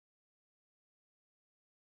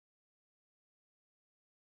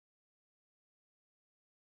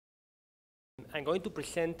I'm going to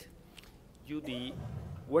present you the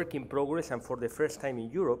work in progress, and for the first time in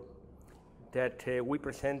Europe, that we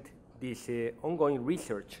present this ongoing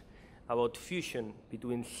research about fusion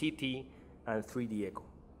between CT and 3D echo.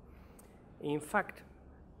 In fact,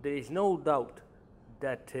 there is no doubt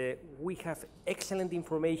that we have excellent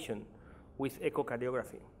information with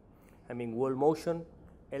echocardiography. I mean, wall motion,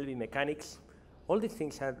 LV mechanics, all these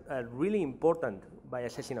things are really important by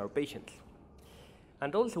assessing our patients.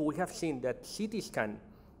 And also we have seen that CT scan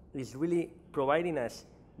is really providing us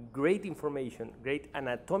great information, great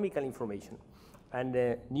anatomical information,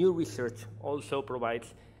 and new research also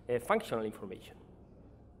provides functional information.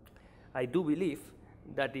 I do believe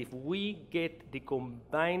that if we get the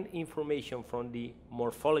combined information from the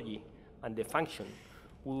morphology and the function,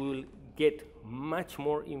 we will get much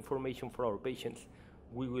more information for our patients.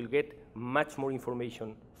 We will get much more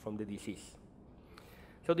information from the disease.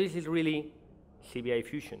 So this is really CBI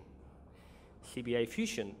fusion. CBI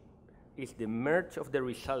fusion is the merge of the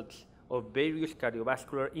results of various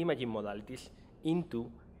cardiovascular imaging modalities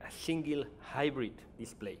into a single hybrid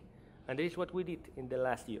display. And this is what we did in the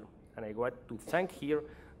last year. And I want to thank here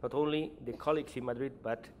not only the colleagues in Madrid,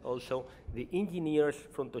 but also the engineers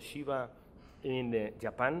from Toshiba in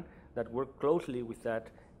Japan that work closely with that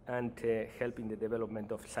and help in the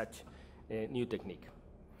development of such a new technique.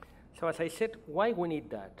 So as I said, why we need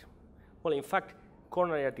that? Well, in fact,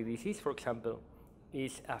 coronary artery disease, for example,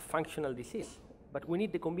 is a functional disease, but we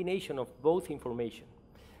need the combination of both information.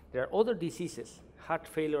 There are other diseases, heart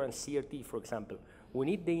failure and CRT, for example. We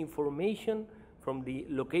need the information from the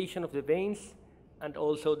location of the veins and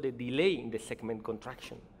also the delay in the segment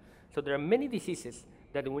contraction. So there are many diseases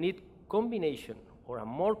that we need combination or a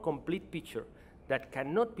more complete picture that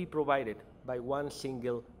cannot be provided by one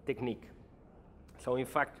single technique. So in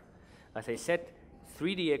fact, as I said,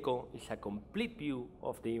 3D echo is a complete view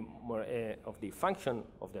of the function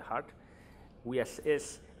of the heart. We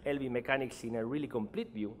assess LV mechanics in a really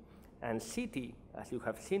complete view, and CT, as you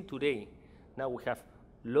have seen today, now we have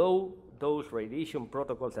low dose radiation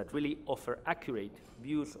protocols that really offer accurate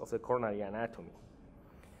views of the coronary anatomy.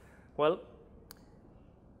 Well,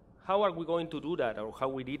 how are we going to do that, or how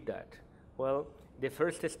we did that? Well, the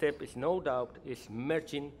first step is no doubt is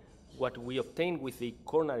merging what we obtained with the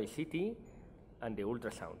coronary CT and the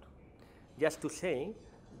ultrasound. Just to say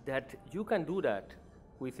that you can do that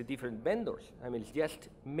with the different vendors. I mean, it's just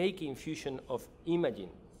making fusion of imaging.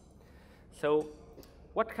 So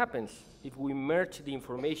what happens if we merge the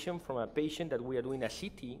information from a patient that we are doing a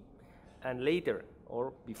CT and later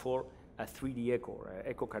or before a 3D echo or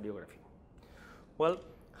echocardiography? Well,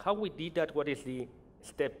 how we did that, what is the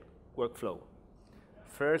step workflow?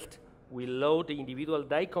 First, we load the individual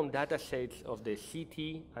DICOM data sets of the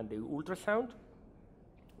CT and the ultrasound.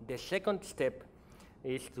 The second step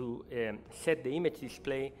is to set the image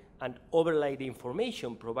display and overlay the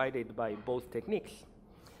information provided by both techniques.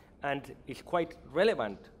 And it's quite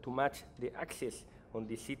relevant to match the axis on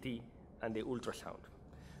the CT and the ultrasound.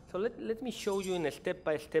 So let me show you in a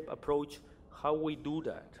step-by-step approach how we do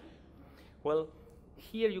that. Well,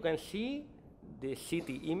 here you can see the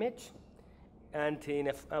CT image, and in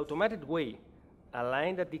an automated way, a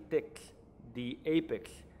line that detects the apex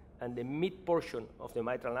and the mid portion of the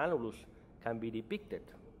mitral annulus can be depicted.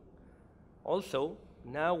 Also,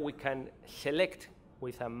 now we can select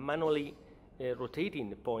with a manually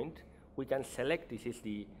rotating point, we can select, this is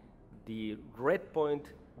the red point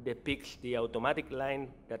depicts the automatic line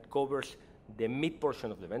that covers the mid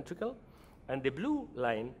portion of the ventricle, and the blue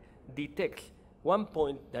line detects one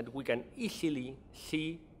point that we can easily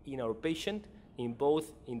see in our patient in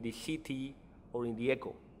both in the CT or in the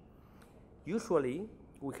echo. Usually,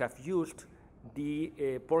 we have used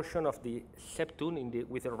the portion of the septum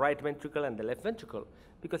with the right ventricle and the left ventricle,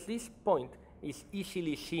 because this point is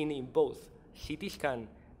easily seen in both CT scan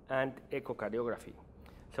and echocardiography.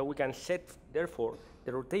 So we can set, therefore,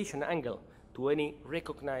 the rotation angle to any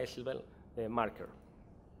recognizable marker.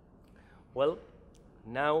 Well,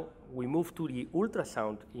 now we move to the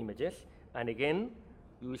ultrasound images, and again,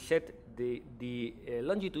 we set the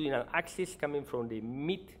longitudinal axis coming from the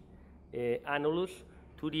mid annulus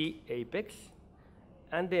to the apex,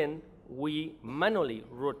 and then we manually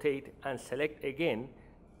rotate and select again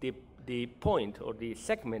the point or the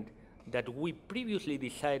segment that we previously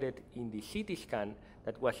decided in the CT scan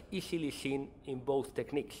that was easily seen in both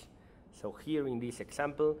techniques. So here in this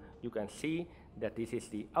example, you can see that this is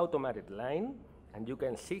the automated line, and you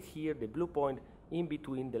can see here the blue point in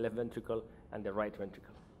between the left ventricle and the right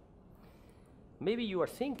ventricle. Maybe you are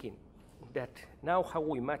thinking that now how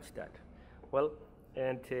we match that? Well,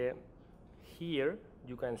 and here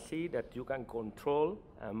you can see that you can control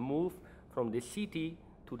and move from the CT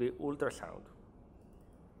to the ultrasound.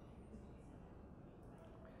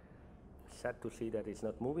 Sad to see that it's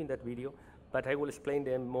not moving, that video, but I will explain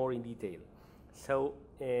them more in detail. So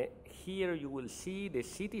here you will see the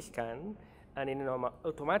CT scan, and in an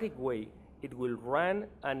automatic way, it will run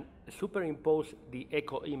and superimpose the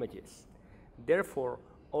echo images. Therefore,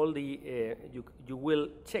 all the you will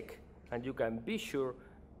check, and you can be sure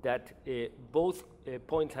that both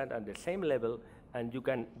points are at the same level, and you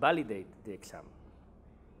can validate the exam.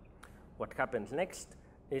 What happens next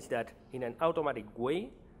is that in an automatic way,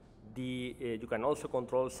 you can also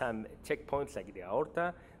control some checkpoints like the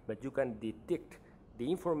aorta, but you can detect the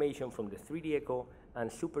information from the 3D echo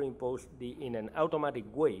and superimpose in an automatic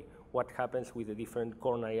way what happens with the different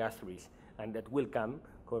coronary arteries, and that will come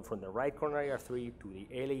going from the right coronary artery to the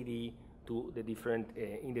LAD to the different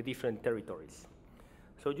in the different territories.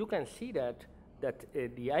 So you can see that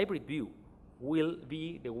the hybrid view will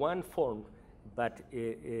be the one formed, but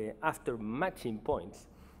after matching points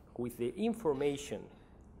with the information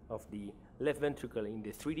of the left ventricle in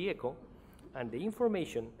the 3D echo and the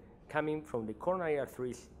information coming from the coronary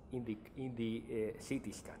arteries in the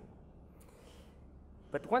CT scan.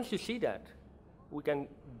 But once you see that, we can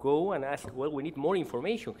go and ask, well, we need more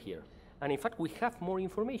information here. And in fact, we have more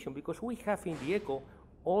information because we have in the echo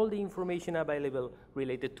all the information available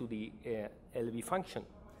related to the LV function.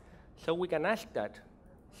 So we can ask that.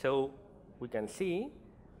 So we can see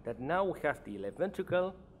that now we have the left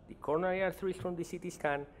ventricle, the coronary arteries from the CT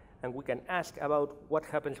scan, and we can ask about what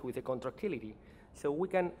happens with the contractility. So we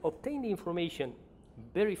can obtain the information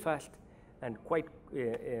very fast and quite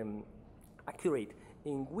accurate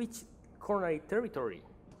in which coronary territory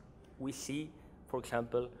we see, for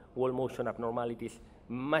example, wall motion abnormalities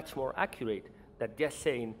much more accurate than just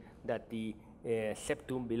saying that the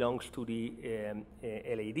septum belongs to the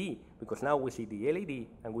LAD, because now we see the LAD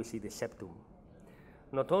and we see the septum.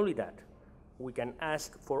 Not only that, we can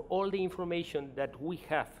ask for all the information that we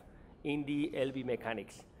have in the LV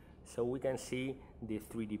mechanics. So we can see the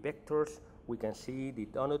 3D vectors, we can see the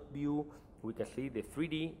donut view, we can see the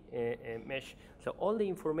 3D mesh. So all the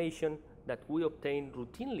information that we obtain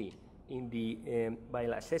routinely in the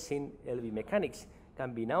while assessing LV mechanics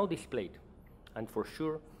can be now displayed, and for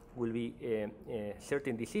sure will be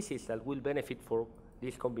certain diseases that will benefit for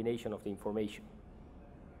this combination of the information.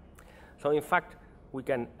 So in fact, we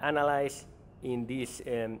can analyze in this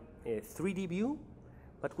 3D view,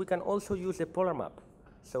 but we can also use the polar map.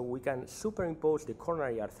 So we can superimpose the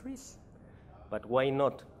coronary arteries, but why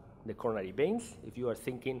not the coronary veins, if you are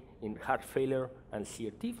thinking in heart failure and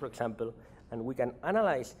CRT, for example, and we can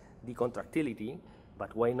analyze the contractility,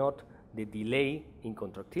 but why not the delay in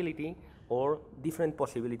contractility or different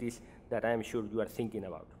possibilities that I am sure you are thinking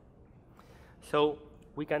about. So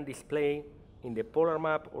we can display in the polar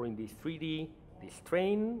map or in the 3D the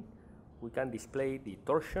strain, we can display the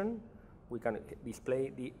torsion, we can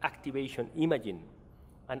display the activation imaging,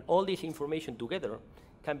 and all this information together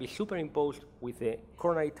can be superimposed with the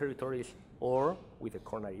coronary territories or with the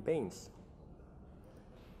coronary veins.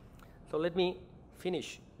 So let me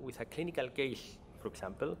finish with a clinical case, for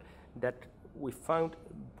example, that we found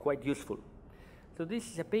quite useful. So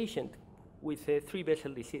this is a patient with a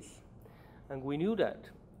 3-vessel disease, and we knew that,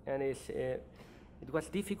 and it was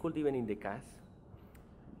difficult even in the cath,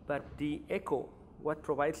 but the echo, what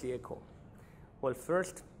provides the echo? Well,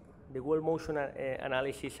 first, the wall motion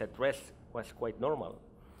analysis at rest was quite normal.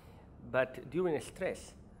 But during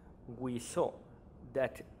stress, we saw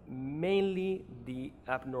that mainly the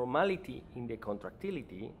abnormality in the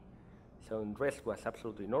contractility, so in rest was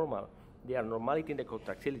absolutely normal, the abnormality in the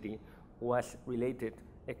contractility was related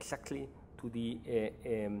exactly to the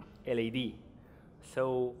LAD.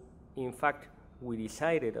 So in fact, we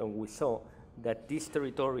decided and we saw that this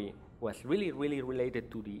territory was really, really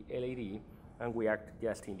related to the LAD, and we act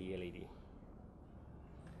just in the LAD.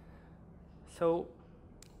 So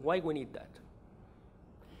why we need that?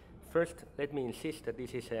 First, let me insist that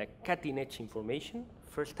this is a cutting-edge information,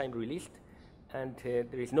 first time released, and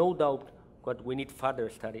there is no doubt that we need further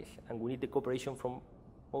studies, and we need the cooperation from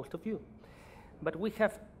most of you. But we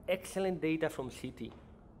have excellent data from CT,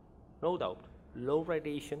 no doubt. Low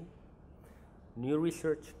radiation, new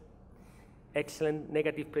research, excellent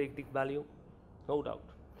negative predictive value, no doubt.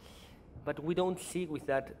 But we don't see with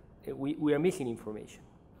that, we are missing information.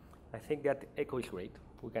 I think that echo is great.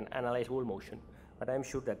 We can analyze wall motion, but I'm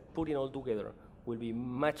sure that putting all together will be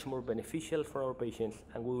much more beneficial for our patients,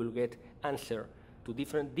 and we will get answer to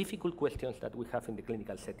different difficult questions that we have in the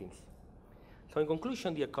clinical settings. So in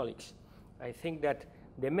conclusion, dear colleagues, I think that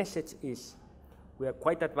the message is we are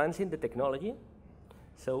quite advancing the technology.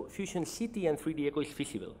 So fusion CT and 3D echo is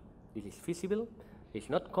feasible. This is feasible, it's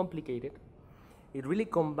not complicated. It really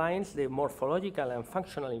combines the morphological and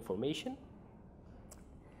functional information.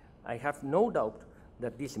 I have no doubt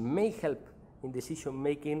that this may help in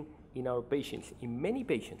decision-making in our patients, in many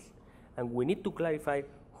patients, and we need to clarify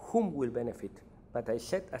whom will benefit. But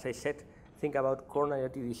as I said, think about coronary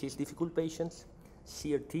artery disease difficult patients,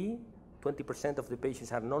 CRT, 20% of the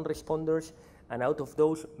patients are non-responders, and out of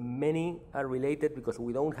those, many are related because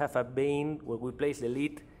we don't have a vein where we place the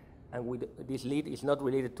lead, and this lead is not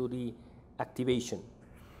related to the activation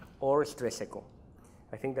or stress echo.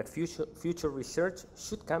 I think that future research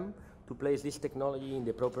should come to place this technology in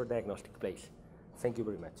the proper diagnostic place. Thank you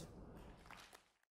very much.